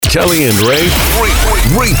Kelly and Ray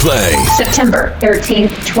replay. September 13th,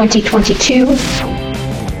 2022.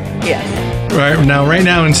 Yes. Right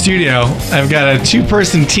now in studio, I've got a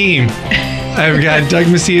two-person team. I've got Doug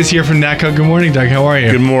Macias here from NATCO. Good morning, Doug. How are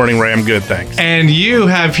you? Good morning, Ray. I'm good, thanks. And you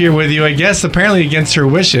have here with you, I guess, apparently against her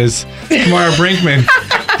wishes, Tamara Brinkman,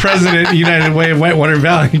 President, United Way of Whitewater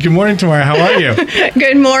Valley. Good morning, Tamara. How are you?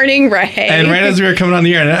 Good morning, Ray. And right as we were coming on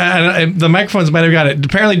the air, and the microphones might have got it.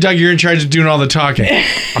 Apparently, Doug, you're in charge of doing all the talking.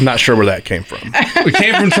 I'm not sure where that came from. It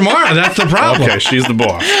came from Tamara. That's the problem. Okay, she's the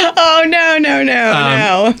boss. Oh,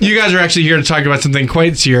 no. You guys are actually here to talk about something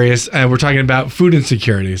quite serious. We're talking about food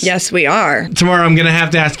insecurities. Yes, we are. Tomorrow, I'm going to have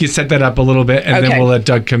to ask you to set that up a little bit, and then we'll let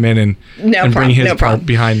Doug come in and bring his part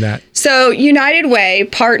behind that. So United Way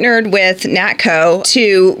partnered with NATCO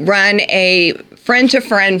to run a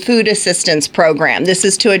friend-to-friend food assistance program. This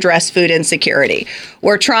is to address food insecurity.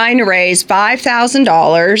 We're trying to raise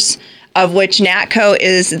 $5,000, of which NATCO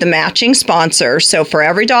is the matching sponsor. So for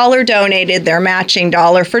every dollar donated, they're matching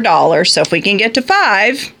dollar for dollar. So if we can get to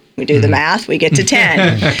 5, we do the math, we get to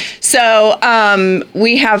 10. So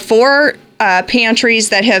we have 4 pantries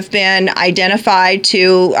that have been identified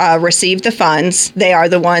to receive the funds. They are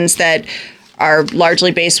the ones that are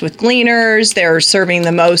largely based with gleaners. They're serving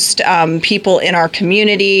the most people in our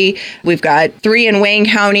community. We've got 3 in Wayne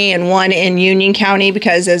County and 1 in Union County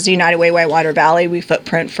because as United Way Whitewater Valley, we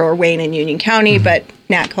footprint for Wayne and Union County, but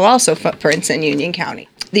NATCO also footprints in Union County.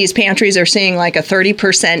 These pantries are seeing like a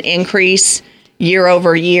 30% increase year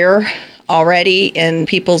over year already in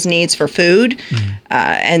people's needs for food.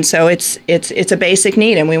 And so it's a basic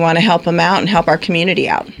need, and we want to help them out and help our community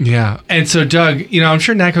out. Yeah. And so, Doug, I'm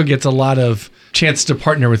sure NATCO gets a lot of chance to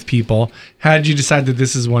partner with people. How did you decide that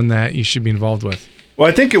this is one that you should be involved with? Well,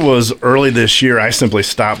 I think it was early this year. I simply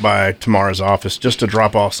stopped by Tamara's office just to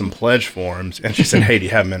drop off some pledge forms. And she said, hey, do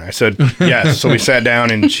you have them in? I said, yes. So we sat down,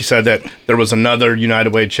 and she said that there was another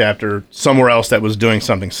United Way chapter somewhere else that was doing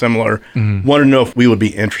something similar. Wanted to know if we would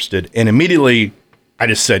be interested. And immediately, I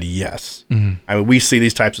just said yes. I mean, we see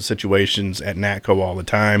these types of situations at NATCO all the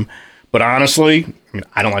time. But honestly,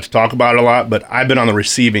 I don't like to talk about it a lot, but I've been on the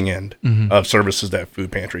receiving end of services that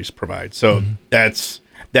food pantries provide. So that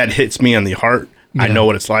hits me on the heart. Yeah. I know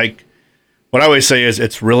what it's like. What I always say is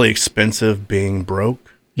it's really expensive being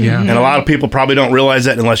broke. Yeah. And a lot of people probably don't realize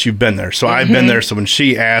that unless you've been there. So I've been there. So when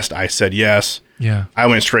she asked, I said yes. Yeah. I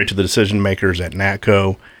went straight to the decision makers at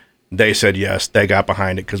NATCO. They said yes. They got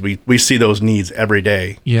behind it because we see those needs every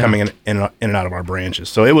day coming in and out of our branches.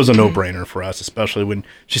 So it was a no-brainer for us, especially when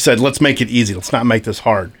she said, let's make it easy. Let's not make this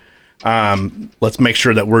hard. Let's make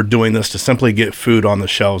sure that we're doing this to simply get food on the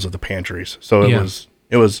shelves of the pantries. So it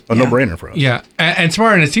was a no-brainer for us. Yeah, and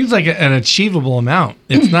smart, and it seems like an achievable amount.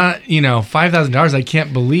 It's not, $5,000. I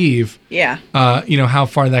can't believe, how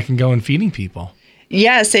far that can go in feeding people.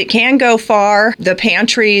 Yes, it can go far. The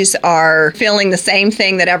pantries are feeling the same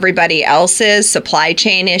thing that everybody else is, supply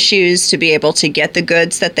chain issues to be able to get the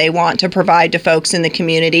goods that they want to provide to folks in the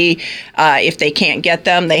community. If they can't get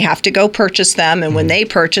them, they have to go purchase them. And when they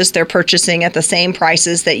purchase, they're purchasing at the same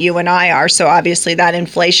prices that you and I are. So obviously that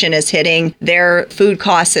inflation is hitting their food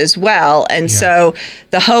costs as well. And so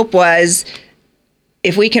the hope was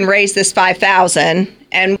if we can raise this $5,000,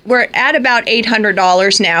 and we're at about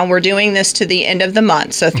 $800 now. We're doing this to the end of the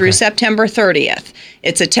month, so through September 30th.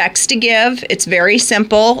 It's a text to give. It's very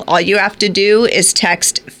simple. All you have to do is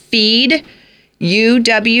text FEED,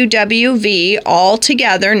 UWWV, all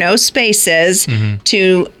together, no spaces,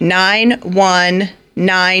 to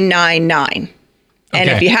 91999. And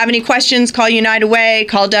if you have any questions, call United Way,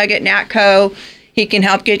 call Doug at NATCO. He can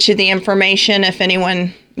help get you the information if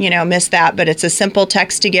anyone missed that. But it's a simple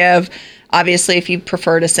text to give. Obviously, if you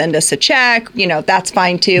prefer to send us a check, that's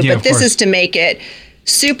fine too. Yeah, but this is to make it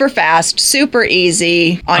super fast, super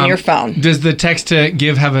easy on your phone. Does the text to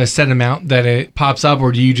give have a set amount that it pops up,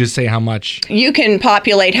 or do you just say how much? You can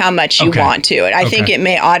populate how much you want to it. I think it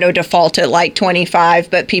may auto default at like $25,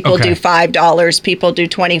 but people do $5, people do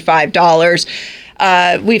 $25.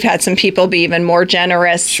 We've had some people be even more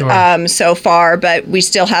generous so far, but we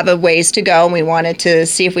still have a ways to go, and we wanted to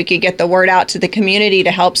see if we could get the word out to the community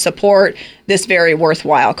to help support this very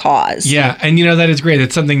worthwhile cause. Yeah, and that is great.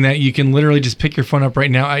 It's something that you can literally just pick your phone up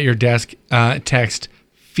right now at your desk, text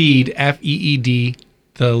FEED, FEED,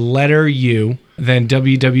 the letter U, then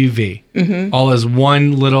WWV, all as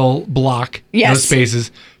one little block, no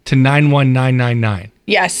spaces, to 91999.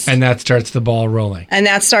 Yes. And that starts the ball rolling. And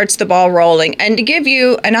to give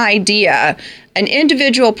you an idea, an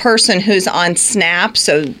individual person who's on SNAP,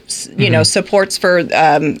 so, supports for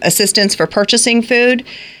assistance for purchasing food,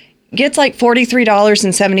 gets like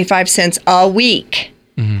 $43.75 a week.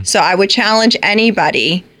 So I would challenge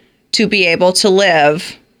anybody to be able to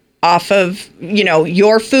live off of,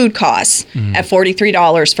 your food costs at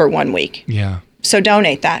 $43 for 1 week. Yeah. So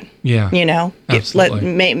donate that. Yeah.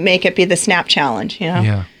 Absolutely. Make it be the SNAP challenge,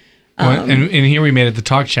 Yeah. Well, and here we made it the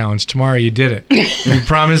talk challenge. Tamara, you did it. You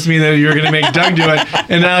promised me that you were going to make Doug do it,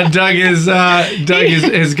 and now Doug has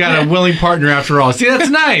got a willing partner after all. See, that's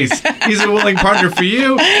nice. He's a willing partner for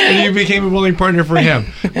you, and you became a willing partner for him.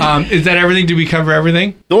 Is that everything? Did we cover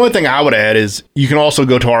everything? The only thing I would add is you can also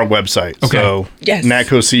go to our website. Okay. So yes.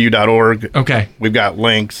 natcocu.org. Okay. We've got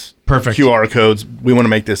links. Perfect. QR codes. We want to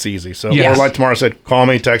make this easy. So, Yes. or like Tamara said, call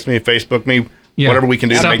me, text me, Facebook me, whatever we can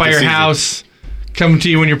do to Stop make by this your easy. house. Come to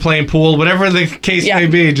you when you're playing pool, whatever the case Yeah. may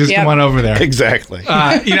be, just Yep. come on over there. Exactly.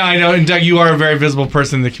 I know, and Doug, you are a very visible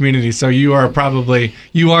person in the community, so you are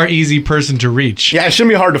easy person to reach. Yeah, it shouldn't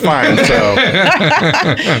be hard to find. So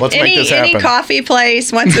let's make this happen. Any coffee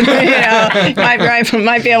place might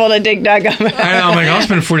be able to dig Doug up. I know, I'm like, I'll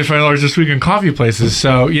spend $45 this week in coffee places.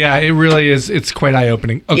 So yeah, it really is. It's quite eye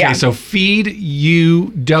opening. Okay, Yeah. so feed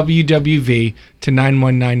UWWV to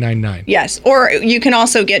 91999. Yes, or you can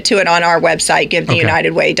also get to it on our website,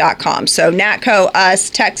 givetheunitedway.com. So NATCO, us,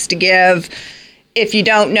 text to give. If you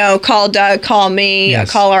don't know, call Doug, call me, Yes.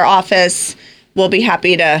 call our office. We'll be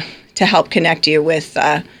happy to help connect you with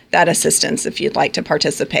that assistance if you'd like to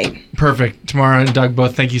participate. Perfect. Tamara and Doug,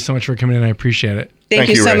 both, thank you so much for coming in. I appreciate it. Thank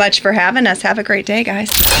you so Ray. much for having us. Have a great day, guys.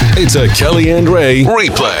 It's a Kelly and Ray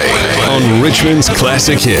replay on Richmond's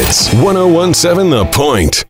Classic Hits 1017 The Point.